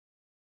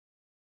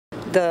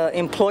The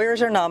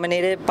employers are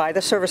nominated by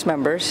the service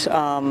members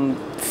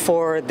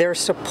for their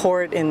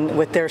support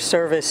with their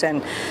service,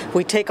 and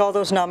we take all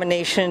those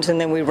nominations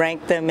and then we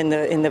rank them in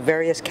the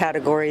various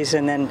categories,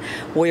 and then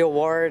we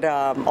award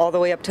all the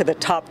way up to the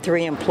top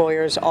 3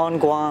 employers on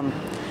Guam.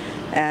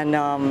 And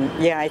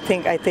yeah, I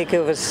think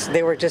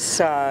they were just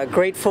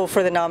grateful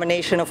for the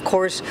nomination. Of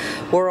course,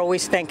 we're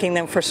always thanking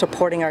them for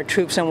supporting our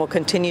troops, and we'll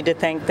continue to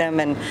thank them.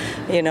 And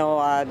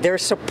their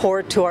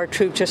support to our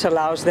troops just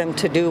allows them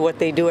to do what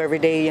they do every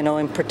day,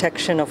 in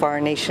protection of our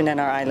nation and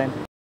our island.